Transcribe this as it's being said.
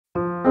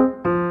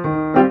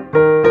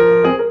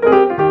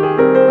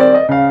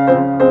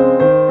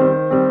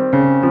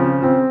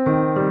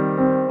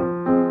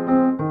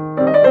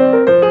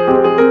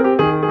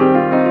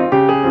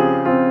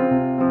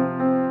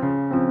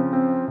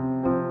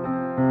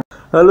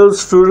Hello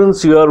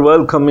students, you are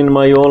welcome in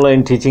my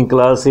online teaching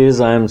classes.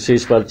 I am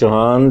Shishpal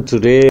Chauhan.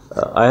 Today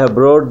I have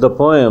brought the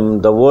poem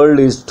The World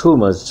is Too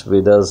Much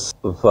with us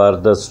for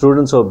the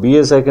students of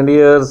BA second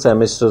year,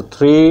 semester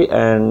 3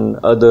 and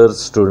other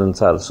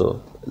students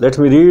also. Let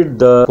me read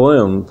the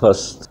poem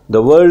first.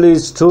 The world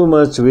is too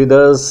much with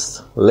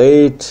us,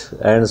 late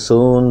and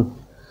soon.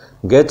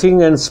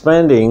 Getting and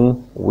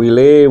spending, we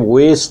lay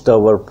waste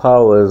our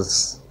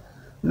powers.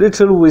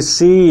 Little we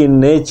see in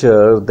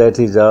nature that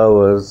is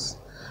ours.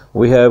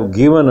 We have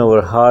given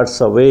our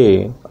hearts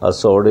away, a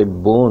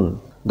sordid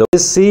boon. The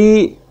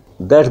sea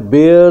that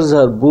bears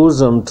her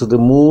bosom to the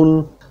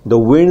moon, the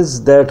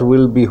winds that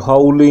will be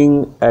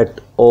howling at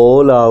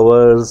all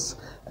hours,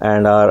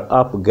 and are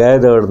up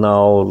gathered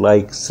now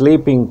like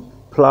sleeping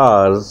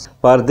flowers.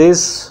 For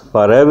this,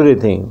 for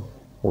everything,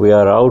 we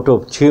are out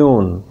of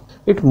tune.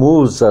 It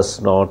moves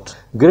us not.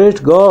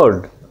 Great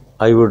God,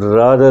 I would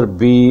rather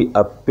be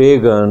a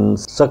pagan,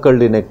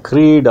 suckled in a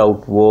creed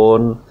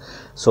outworn.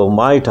 So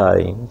might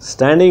I,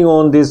 standing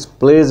on this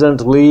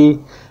pleasantly,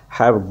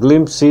 have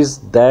glimpses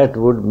that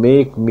would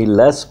make me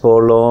less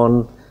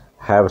forlorn,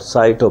 have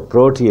sight of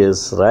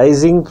Proteus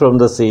rising from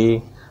the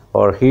sea,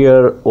 or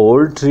hear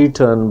old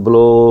Triton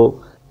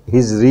blow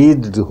his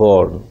wreathed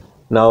horn.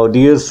 Now,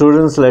 dear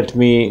students, let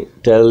me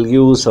tell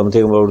you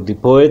something about the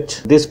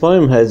poet. This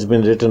poem has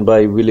been written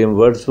by William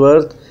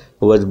Wordsworth,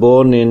 who was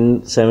born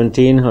in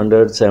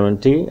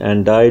 1770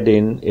 and died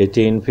in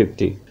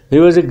 1850. He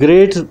was a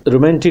great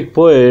romantic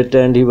poet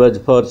and he was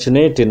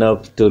fortunate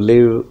enough to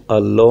live a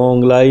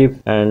long life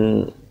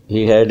and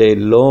he had a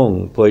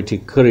long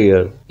poetic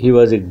career. He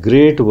was a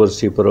great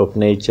worshipper of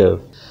nature.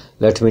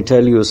 Let me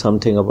tell you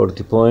something about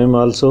the poem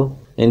also.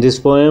 In this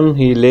poem,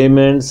 he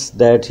laments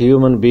that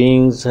human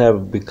beings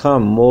have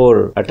become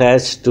more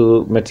attached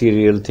to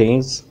material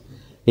things.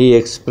 He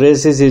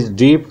expresses his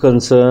deep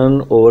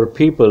concern over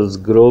people's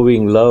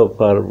growing love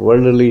for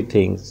worldly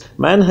things.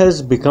 Man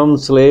has become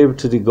slave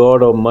to the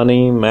god of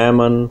money,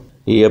 Mammon.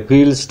 He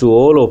appeals to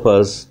all of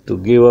us to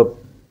give up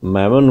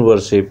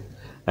Mammon-worship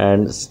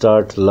and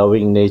start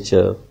loving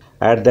nature.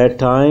 At that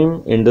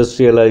time,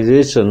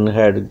 industrialization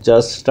had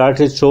just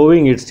started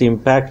showing its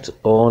impact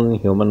on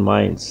human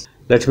minds.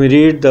 Let me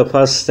read the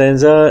first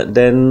stanza,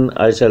 then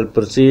I shall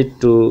proceed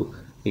to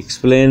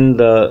explain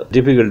the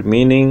difficult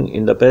meaning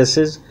in the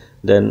passage.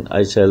 Then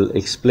I shall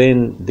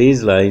explain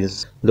these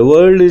lines. The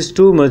world is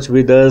too much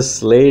with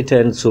us, late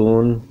and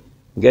soon.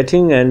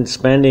 Getting and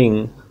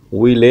spending,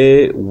 we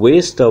lay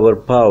waste our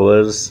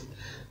powers.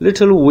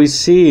 Little we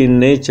see in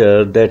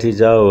nature that is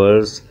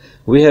ours.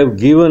 We have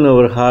given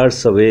our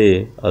hearts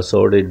away, a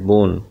sordid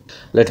boon.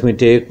 Let me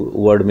take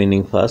word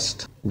meaning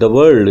first. The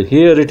world,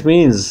 here it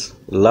means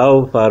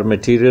love for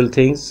material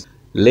things.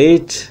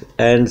 Late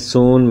and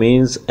soon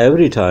means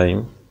every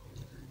time.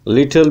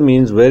 Little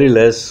means very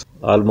less,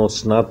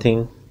 almost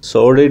nothing.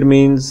 Sordid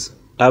means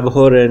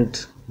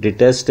abhorrent,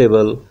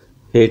 detestable,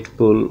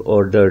 hateful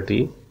or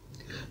dirty.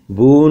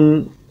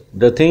 Boon,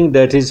 the thing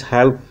that is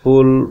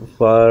helpful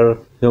for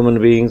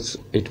human beings,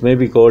 it may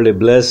be called a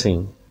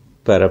blessing.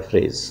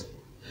 Paraphrase.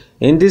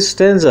 In this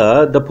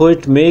stanza, the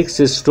poet makes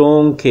a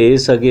strong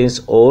case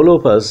against all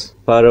of us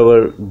for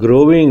our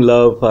growing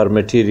love for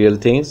material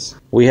things.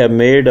 We have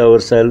made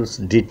ourselves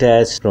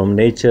detached from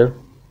nature.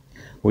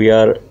 We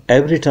are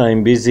every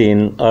time busy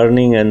in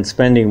earning and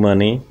spending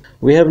money.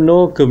 We have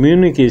no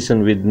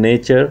communication with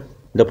nature.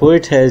 The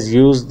poet has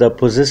used the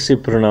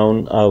possessive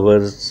pronoun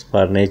ours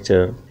for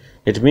nature.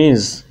 It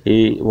means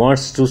he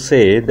wants to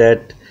say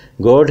that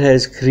God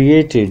has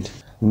created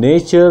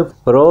nature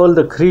for all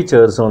the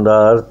creatures on the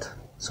earth.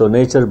 So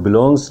nature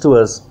belongs to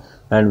us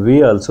and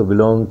we also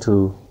belong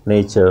to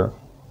nature.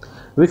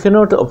 We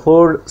cannot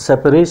afford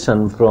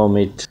separation from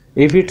it.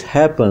 If it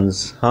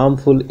happens,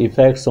 harmful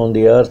effects on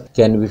the earth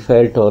can be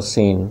felt or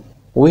seen.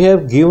 We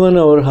have given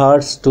our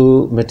hearts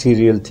to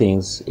material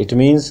things. It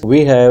means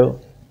we have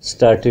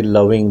started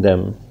loving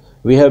them.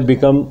 We have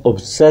become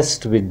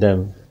obsessed with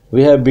them.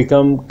 We have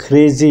become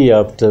crazy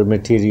after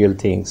material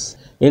things.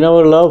 In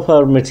our love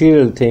for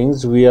material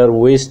things, we are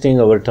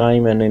wasting our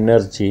time and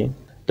energy.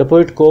 The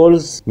poet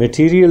calls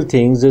material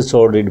things a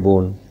sordid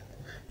boon.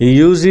 He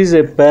uses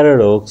a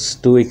paradox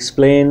to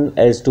explain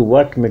as to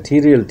what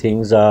material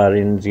things are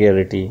in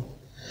reality.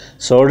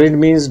 Sordid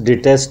means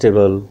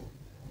detestable,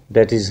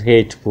 that is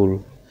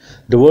hateful.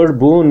 The word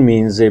boon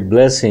means a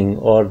blessing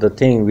or the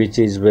thing which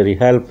is very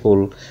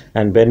helpful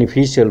and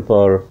beneficial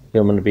for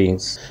human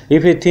beings.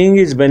 If a thing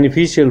is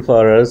beneficial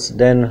for us,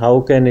 then how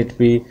can it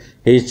be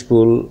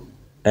hateful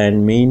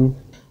and mean?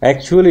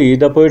 Actually,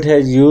 the poet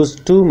has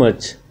used too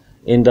much.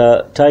 In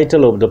the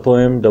title of the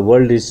poem, The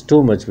World is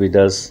Too Much with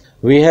Us.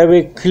 We have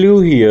a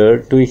clue here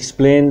to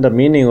explain the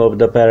meaning of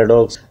the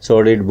paradox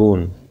sordid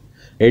boon.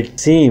 It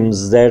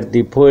seems that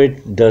the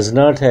poet does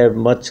not have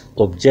much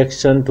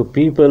objection to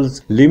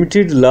people's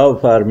limited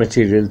love for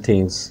material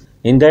things.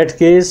 In that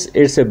case,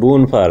 it's a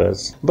boon for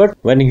us. But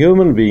when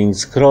human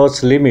beings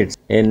cross limits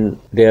in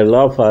their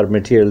love for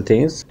material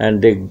things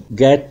and they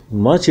get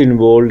much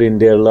involved in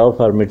their love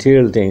for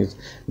material things,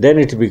 then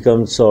it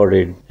becomes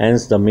sordid.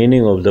 Hence the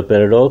meaning of the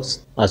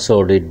paradox, a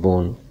sordid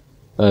boon.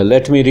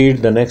 Let me read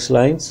the next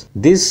lines.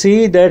 This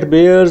sea that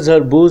bears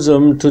her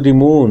bosom to the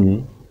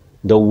moon,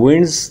 the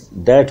winds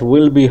that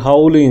will be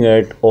howling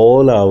at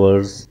all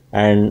hours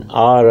and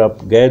are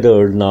up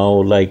gathered now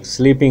like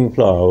sleeping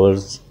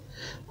flowers.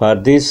 For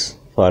this,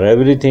 for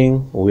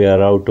everything, we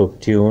are out of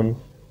tune.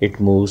 It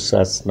moves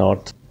us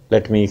not.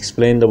 Let me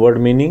explain the word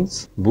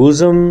meanings.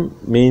 Bosom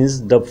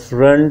means the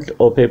front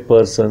of a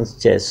person's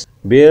chest.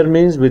 Bare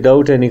means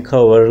without any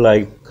cover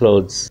like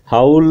clothes.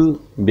 Howl,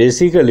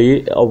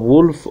 basically a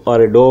wolf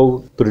or a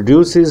dog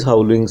produces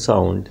howling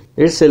sound.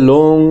 It's a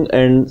long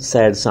and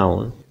sad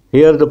sound.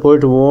 Here the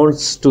poet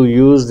wants to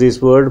use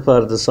this word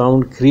for the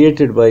sound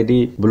created by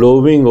the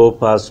blowing of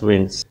past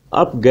winds.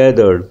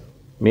 Upgathered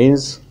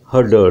means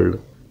huddled.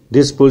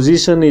 This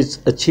position is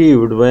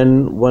achieved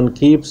when one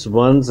keeps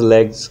one's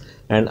legs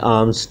and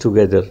arms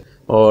together,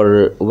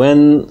 or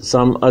when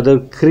some other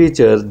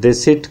creature they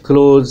sit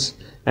close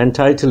and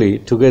tightly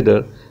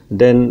together,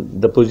 then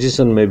the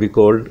position may be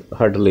called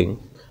huddling.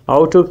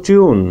 Out of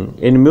tune.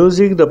 In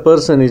music, the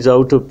person is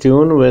out of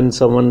tune when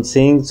someone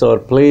sings or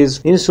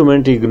plays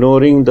instrument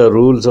ignoring the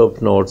rules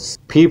of notes.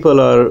 People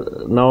are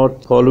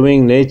not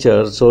following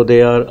nature, so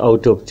they are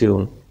out of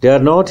tune. They are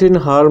not in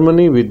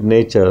harmony with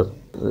nature.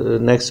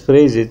 Next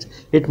phrase is,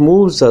 it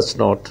moves us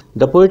not.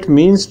 The poet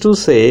means to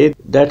say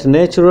that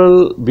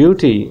natural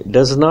beauty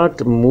does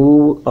not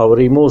move our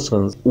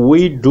emotions.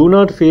 We do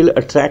not feel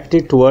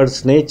attracted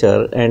towards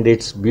nature and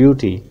its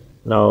beauty.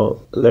 Now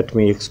let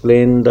me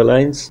explain the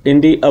lines. In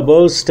the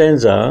above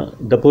stanza,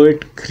 the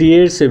poet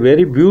creates a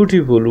very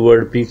beautiful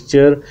word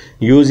picture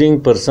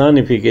using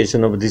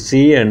personification of the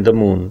sea and the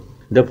moon.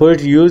 The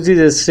poet uses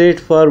a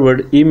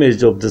straightforward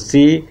image of the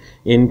sea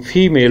in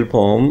female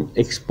form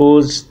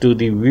exposed to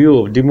the view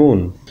of the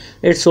moon.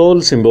 It's all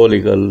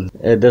symbolical.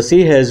 The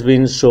sea has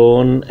been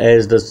shown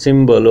as the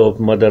symbol of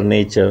Mother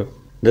Nature.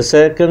 The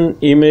second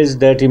image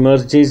that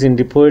emerges in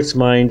the poet's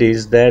mind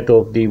is that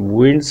of the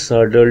winds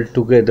huddled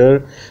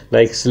together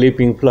like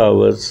sleeping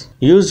flowers.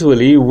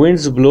 Usually,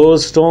 winds blow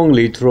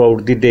strongly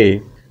throughout the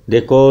day.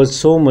 They cause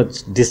so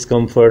much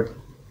discomfort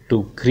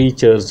to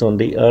creatures on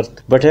the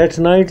earth, but at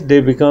night they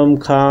become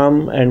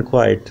calm and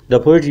quiet. The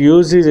poet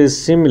uses a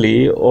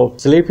simile of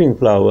sleeping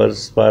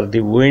flowers for the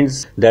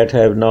winds that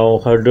have now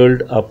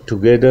huddled up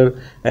together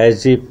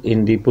as if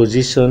in the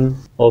position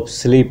of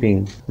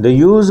sleeping. The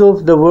use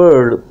of the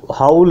word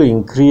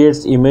howling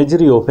creates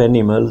imagery of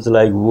animals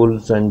like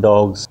wolves and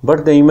dogs,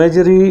 but the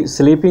imagery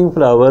sleeping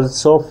flowers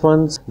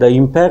softens the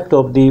impact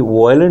of the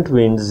violent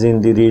winds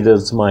in the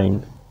reader's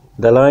mind.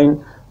 The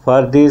line,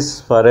 for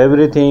this, for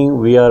everything,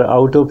 we are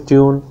out of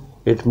tune.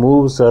 It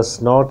moves us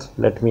not.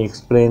 Let me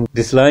explain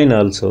this line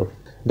also.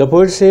 The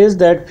poet says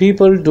that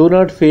people do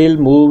not feel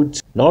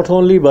moved not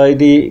only by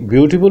the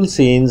beautiful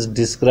scenes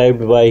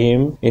described by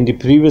him in the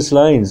previous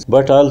lines,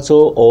 but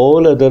also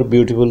all other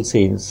beautiful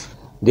scenes.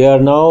 They are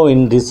now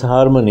in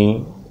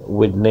disharmony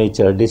with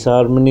nature.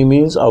 Disharmony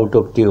means out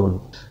of tune.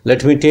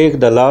 Let me take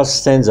the last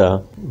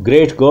stanza.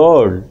 Great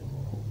God,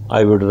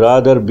 I would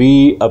rather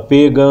be a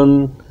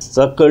pagan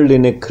suckled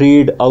in a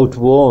creed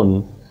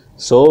outworn,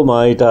 so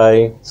might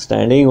I,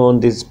 standing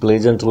on this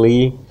pleasant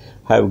lea,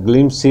 have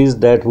glimpses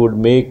that would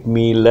make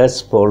me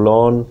less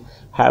forlorn,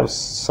 have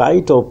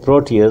sight of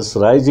Proteus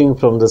rising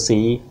from the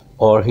sea,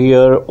 or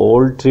hear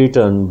old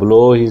Triton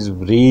blow his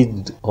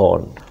wreathed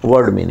horn.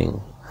 Word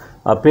meaning.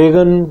 A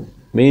pagan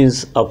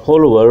means a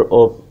follower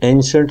of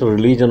ancient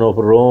religion of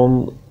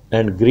Rome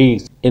and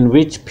Greece, in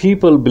which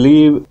people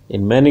believe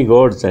in many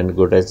gods and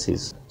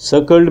goddesses.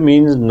 Suckled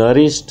means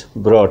nourished,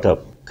 brought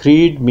up.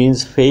 Creed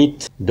means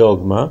faith,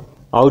 dogma.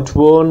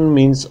 Outworn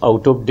means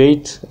out of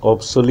date,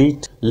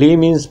 obsolete. Lea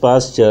means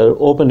pasture,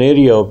 open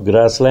area of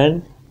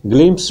grassland.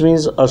 Glimpse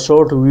means a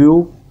short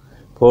view,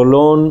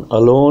 forlorn,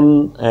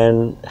 alone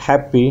and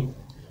happy.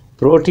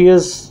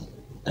 Proteus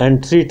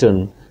and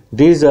Triton,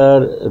 these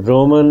are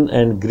Roman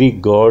and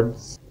Greek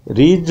gods.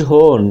 Wreathed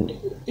horn,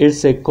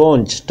 it's a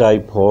conch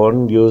type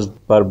horn used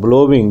for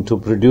blowing to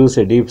produce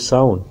a deep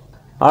sound.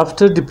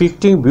 After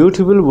depicting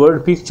beautiful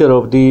word picture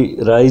of the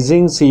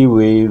rising sea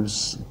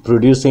waves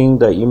producing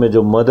the image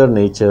of Mother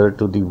Nature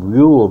to the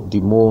view of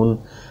the moon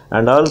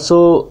and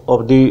also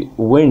of the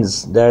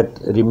winds that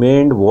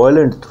remained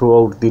violent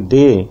throughout the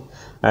day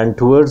and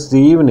towards the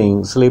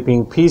evening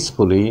sleeping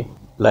peacefully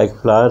like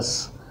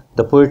flowers,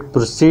 the poet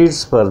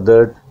proceeds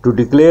further to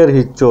declare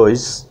his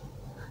choice.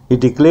 He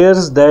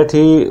declares that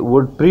he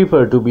would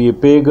prefer to be a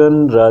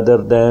pagan rather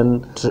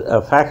than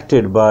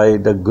affected by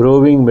the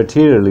growing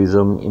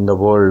materialism in the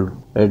world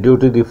due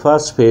to the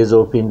first phase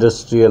of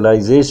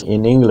industrialization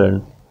in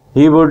England.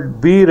 He would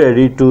be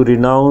ready to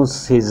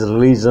renounce his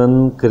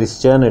religion,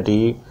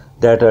 Christianity,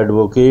 that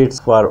advocates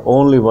for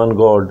only one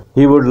God.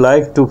 He would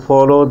like to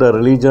follow the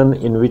religion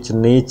in which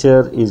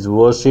nature is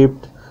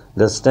worshipped.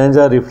 The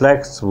stanza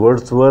reflects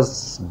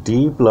Wordsworth's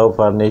deep love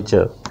for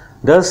nature.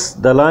 Thus,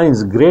 the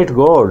lines, "Great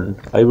God,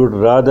 I would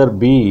rather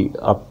be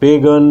a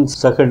pagan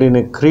suckered in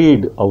a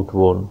creed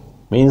outworn,"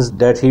 means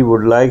that he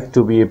would like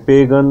to be a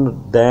pagan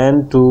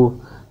than to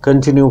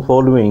continue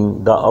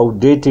following the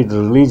outdated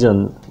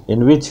religion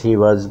in which he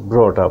was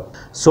brought up.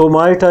 So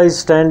might I,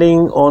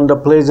 standing on the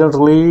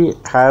pleasantly,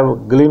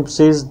 have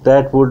glimpses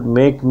that would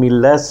make me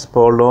less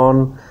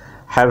forlorn,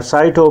 have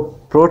sight of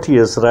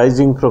Proteus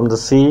rising from the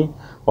sea,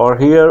 or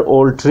hear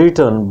old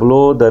Triton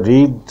blow the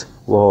reed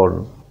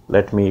horn.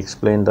 Let me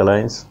explain the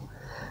lines.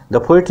 The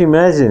poet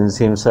imagines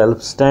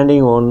himself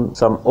standing on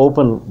some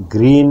open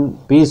green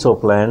piece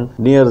of land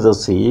near the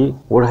sea,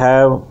 would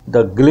have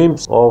the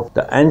glimpse of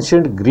the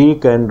ancient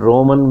Greek and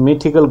Roman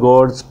mythical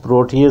gods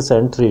Proteus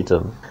and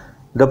Triton.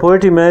 The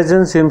poet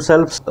imagines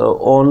himself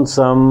on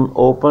some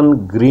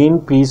open green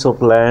piece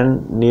of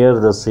land near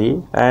the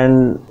sea,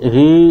 and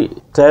he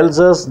tells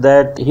us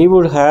that he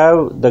would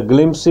have the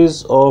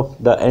glimpses of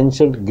the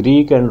ancient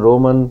Greek and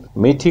Roman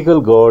mythical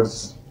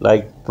gods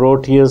like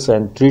Proteus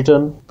and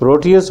Triton.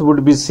 Proteus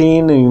would be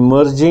seen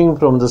emerging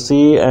from the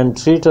sea, and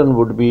Triton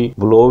would be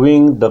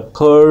blowing the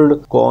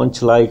curled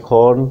conch-like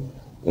horn.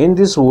 In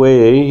this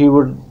way, he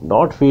would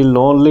not feel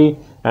lonely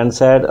and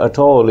sad at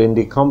all in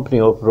the company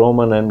of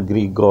Roman and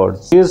Greek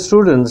gods. Dear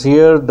students,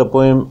 here the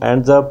poem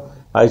ends up.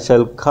 I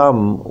shall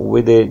come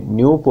with a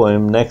new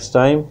poem next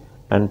time.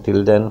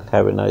 Until then,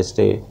 have a nice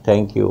day.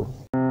 Thank you.